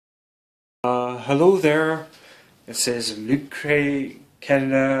Hello there. It says Loot Crate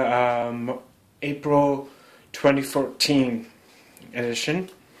Canada, April 2014 edition.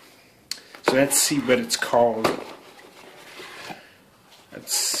 So let's see what it's called.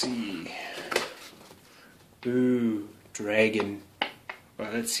 Let's see. Ooh, dragon. Well,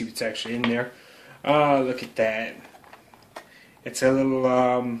 let's see what's actually in there. Look at that. It's a little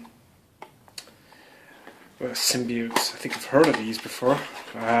symbiotes. I think I've heard of these before.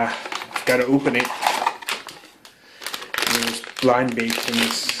 I've got to open it. And there's blind bait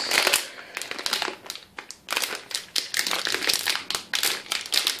things.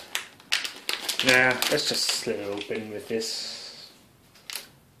 Nah, let's just slit it open with this.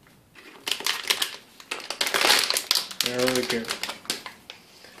 There we go.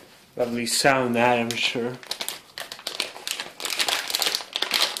 Lovely sound that, I'm sure.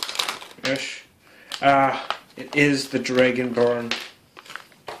 Yes. It is the Dragonborn.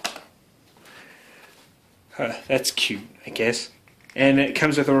 That's cute, I guess. And it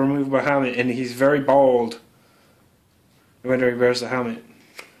comes with a removable helmet, and he's very bald. I wonder if he wears the helmet.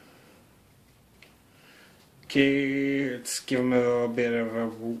 Okay, let's give him a little bit of a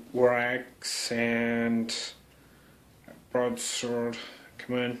wax and a broadsword.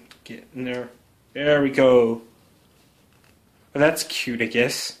 Come on, get in there. There we go. Well, that's cute, I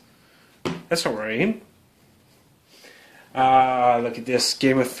guess. That's alright. Look at this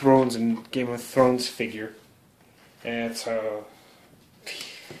Game of Thrones and Game of Thrones figure. It's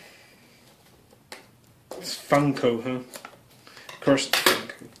Funko, huh? Of course it's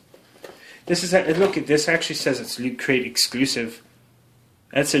Funko. This is look at this. Actually says it's Loot Crate exclusive.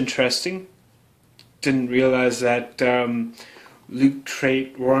 That's interesting. Didn't realize that Loot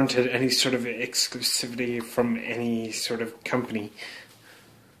Crate warranted any sort of exclusivity from any sort of company.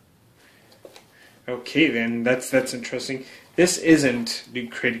 Okay then, that's interesting. This isn't Loot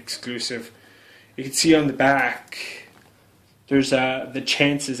Crate exclusive. You can see on the back, there's the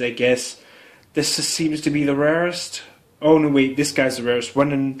chances, I guess. This just seems to be the rarest. Oh no, wait, this guy's the rarest.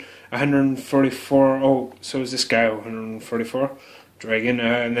 1 in 144. Oh, so is this guy 144? Dragon.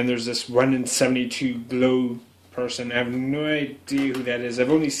 And then there's this 1 in 72 glow person. I have no idea who that is.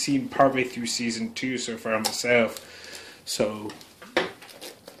 I've only seen partway through season 2 so far myself. So,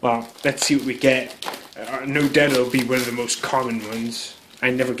 well, let's see what we get. No doubt it'll be one of the most common ones.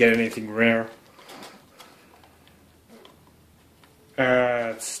 I never get anything rare.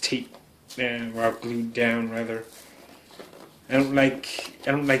 It's tape, well, glued down rather. I don't like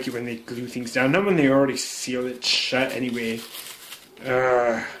it when they glue things down. Not when they already seal it shut anyway.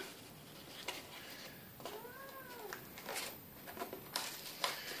 I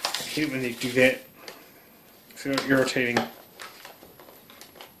hate it when they do that. It's so irritating.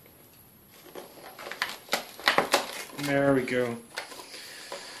 There we go.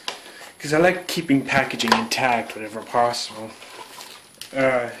 Because I like keeping packaging intact whenever possible.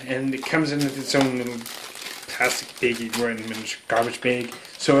 And it comes in with its own little plastic baggie, right in the garbage bag.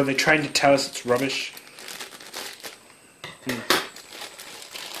 So are they trying to tell us it's rubbish?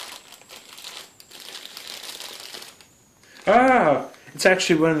 It's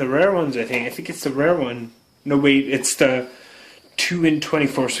actually one of the rare ones, I think. I think it's the rare one. No, wait, it's the 2 in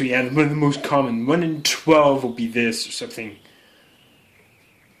 24, so yeah, one of the most common. 1 in 12 will be this or something.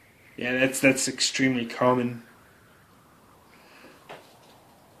 Yeah, that's extremely common.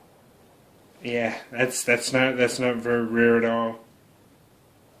 Yeah, that's not very rare at all.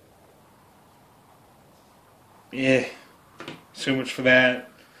 Yeah, so much for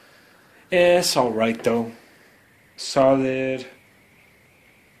that. Yeah, it's alright though. Solid.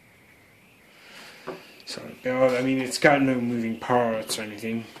 Solid build. I mean, it's got no moving parts or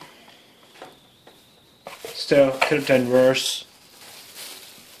anything. Still, could have done worse.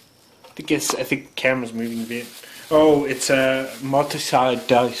 I think the camera's moving a bit. Oh, it's a multi-sided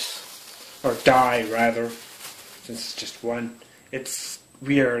dice. Or die, rather. Since it's just one. It's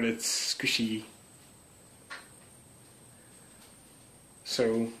weird, it's squishy.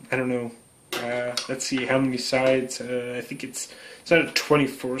 So, I don't know. Let's see how many sides. I think it's not a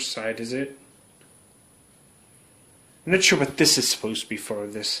 24 side, is it? I'm not sure what this is supposed to be for.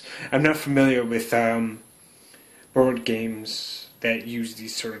 This I'm not familiar with board games that use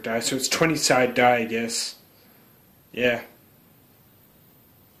these sort of die. So it's 20 side die, I guess. Yeah.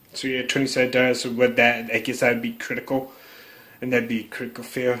 So yeah, 20 side die. So what that? I guess that'd be critical, and that'd be critical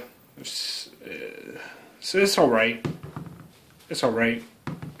fail. So it's all right. It's all right.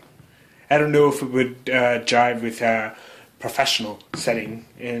 I don't know if it would jive with a professional setting,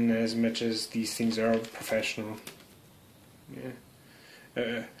 in as much as these things are professional.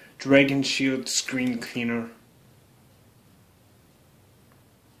 Yeah. Dragon Shield Screen Cleaner.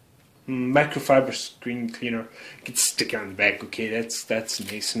 Microfiber screen cleaner. You can stick it on the back. Okay, that's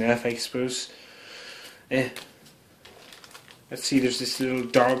nice enough, I suppose. Let's see. There's this little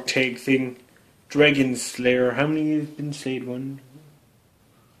dog tag thing. Dragon Slayer. How many have been slayed? 1.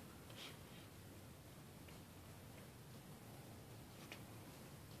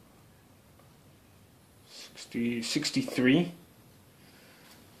 63.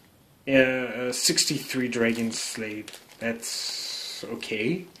 Yeah, 63 dragons slayed. That's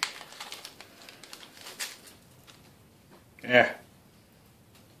okay. Yeah.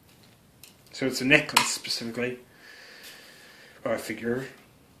 So it's a necklace specifically. Or a figure.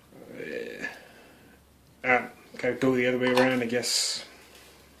 Gotta go the other way around, I guess.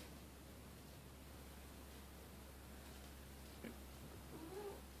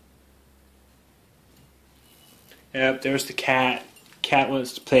 Yep, there's the cat. Cat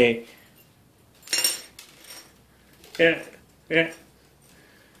wants to play. Yeah, yeah.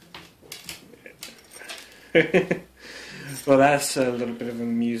 Well, that's a little bit of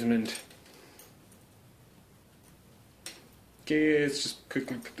amusement. Okay, let's just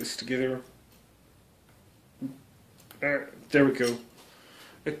quickly put this together. There we go.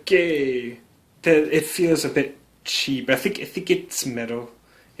 Okay, it feels a bit cheap. I think it's metal.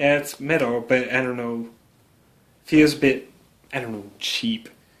 Yeah, it's metal, but I don't know. Feels a bit, I don't know, cheap.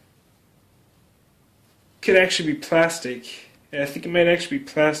 Could actually be plastic. Yeah, I think it might actually be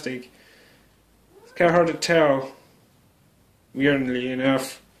plastic. It's kind of hard to tell. Weirdly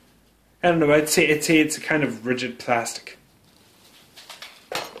enough, I don't know. I'd say it's a kind of rigid plastic.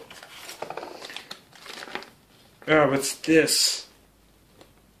 Oh, what's this?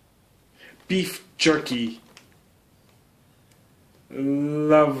 Beef jerky.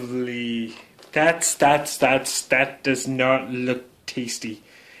 Lovely. That does not look tasty.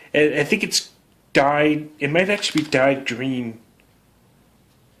 I think it's dyed. It might actually be dyed green.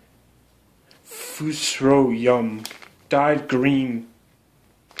 Fusro yum. Dyed green.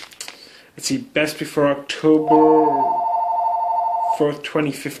 Let's see. Best before October 4th,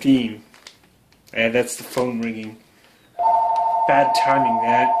 2015. Yeah, that's the phone ringing. Bad timing,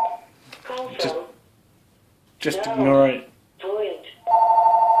 that. Just ignore it.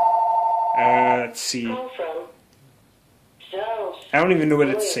 Let's see. I don't even know what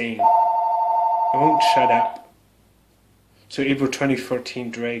it's saying. I won't shut up. So April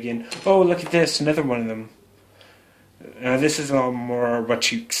 2014 Dragon. Oh, look at this, another one of them. This is a lot more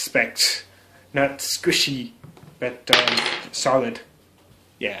what you expect. Not squishy, but solid.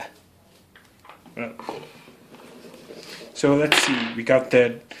 Yeah. Well. So let's see. We got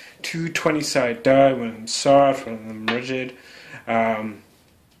the 2 20-side die. One of them soft, one of them rigid.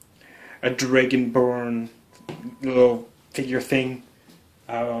 A Dragonborn little figure thing.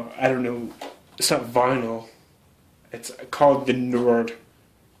 I don't know. It's not vinyl. It's called the Nord.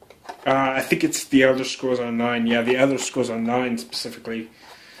 I think it's the Elder Scrolls Online. Yeah, the Elder Scrolls Online specifically.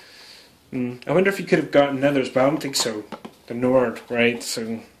 I wonder if you could have gotten others, but I don't think so. The Nord, right?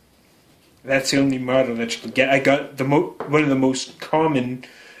 So that's the only model that you can get. I got one of the most common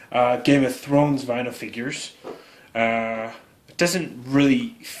Game of Thrones vinyl figures. It doesn't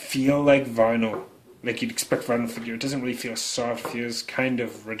really feel like vinyl, like you'd expect vinyl figure. It doesn't really feel soft. It feels kind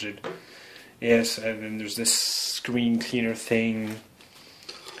of rigid. Yes, and then there's this screen cleaner thing.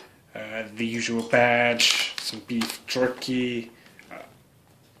 The usual badge, some beef jerky.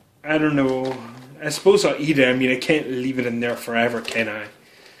 I don't know. I suppose I'll eat it. I mean, I can't leave it in there forever, can I?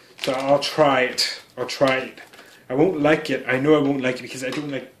 So I'll try it. I won't like it. I know I won't like it because I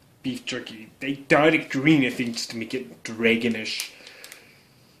don't like beef jerky. They dyed it green, I think, just to make it dragonish.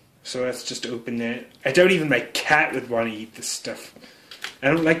 So let's just open that. I doubt even my cat would want to eat this stuff. I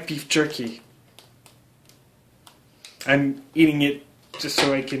don't like beef jerky. I'm eating it just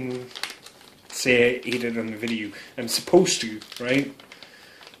so I can say I ate it on the video. I'm supposed to, right?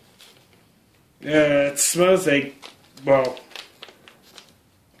 It smells like, well,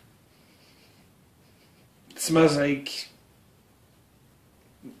 it smells like,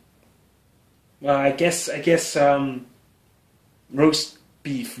 well, I guess, roast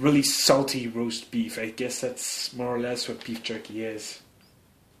beef, really salty roast beef. I guess that's more or less what beef jerky is.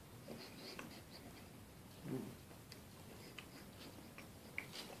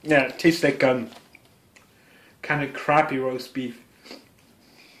 Yeah, it tastes like kind of crappy roast beef.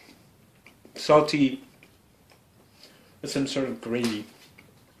 Salty with some sort of gravy.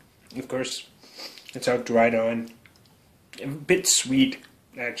 Of course, it's all dried on. A bit sweet,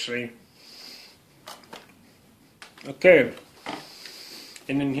 actually. Okay.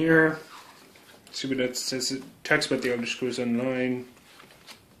 And in here, see what it says. It talks about the Elder Scrolls Online.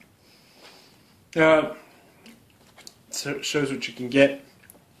 So it shows what you can get.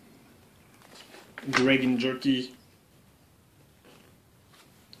 Dragon Jerky.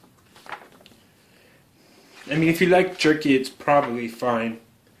 I mean, if you like jerky, it's probably fine.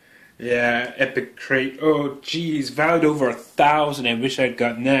 Yeah, Epic Crate. Oh, geez, valued over 1,000. I wish I'd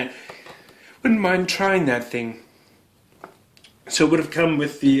gotten that. Wouldn't mind trying that thing. So it would have come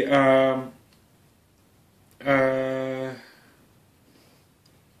with the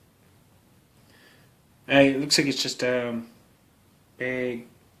it looks like it's just big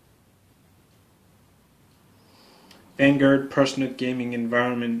Vanguard personal gaming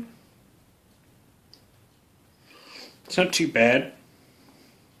environment. It's not too bad.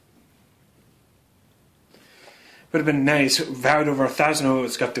 Would have been nice. Valued over 1,000. Oh,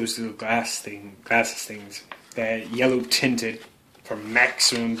 it's got those little glasses things. That yellow tinted for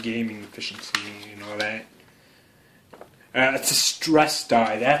maximum gaming efficiency and all that. It's a stress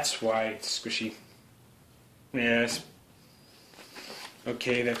die. That's why it's squishy. Yes.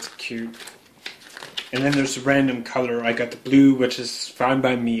 Okay, that's cute. And then there's a random color. I got the blue, which is fine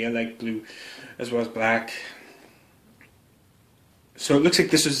by me. I like blue as well as black. So it looks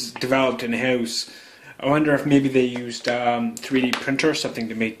like this was developed in-house. I wonder if maybe they used 3D printer or something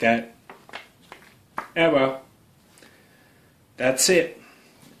to make that. Yeah, well. That's it.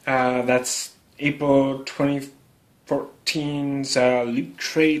 That's April 2014's Loot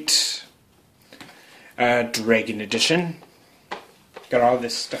Crate Dragon Edition. Got all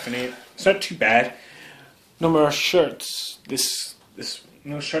this stuff in it. It's not too bad. No more shirts.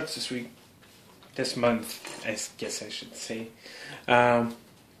 No shirts this week. This month, I guess I should say.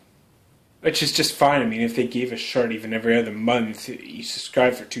 Which is just fine. I mean, if they gave a shirt even every other month, you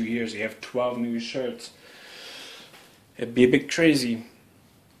subscribe for 2 years, you have 12 new shirts. It'd be a bit crazy.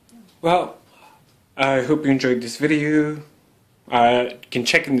 Well, I hope you enjoyed this video. You can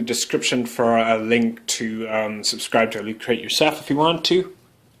check in the description for a link to subscribe to Loot Crate yourself if you want to.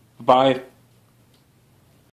 Bye.